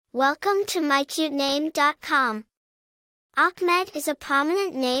Welcome to mycutename.com. Ahmed is a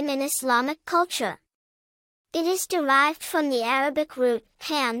prominent name in Islamic culture. It is derived from the Arabic root,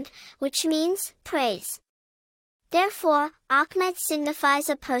 hamd, which means praise. Therefore, Ahmed signifies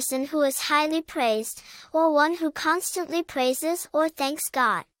a person who is highly praised, or one who constantly praises or thanks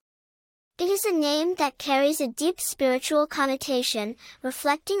God. It is a name that carries a deep spiritual connotation,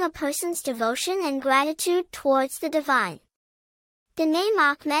 reflecting a person's devotion and gratitude towards the divine. The name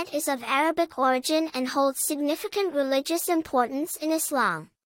Ahmed is of Arabic origin and holds significant religious importance in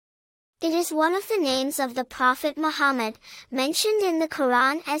Islam. It is one of the names of the Prophet Muhammad, mentioned in the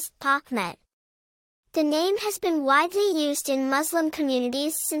Quran as Ahmed. The name has been widely used in Muslim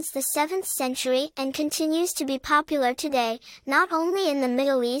communities since the 7th century and continues to be popular today, not only in the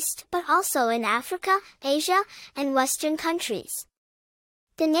Middle East but also in Africa, Asia, and Western countries.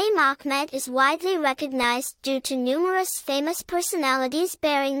 The name Ahmed is widely recognized due to numerous famous personalities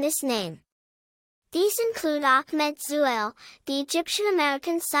bearing this name. These include Ahmed Zewail, the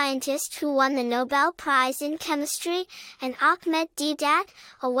Egyptian-American scientist who won the Nobel Prize in Chemistry, and Ahmed Deedat,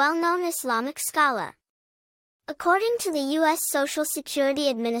 a well-known Islamic scholar. According to the U.S. Social Security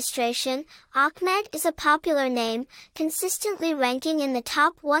Administration, Ahmed is a popular name, consistently ranking in the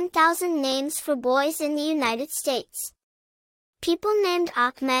top 1,000 names for boys in the United States. People named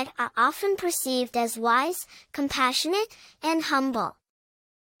Ahmed are often perceived as wise, compassionate, and humble.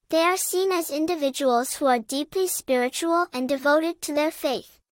 They are seen as individuals who are deeply spiritual and devoted to their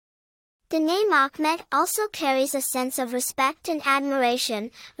faith. The name Ahmed also carries a sense of respect and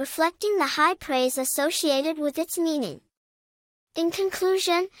admiration, reflecting the high praise associated with its meaning. In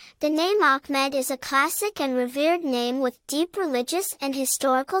conclusion, the name Ahmed is a classic and revered name with deep religious and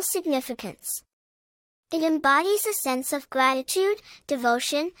historical significance. It embodies a sense of gratitude,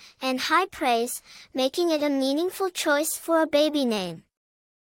 devotion, and high praise, making it a meaningful choice for a baby name.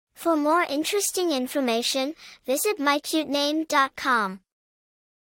 For more interesting information, visit mycutename.com.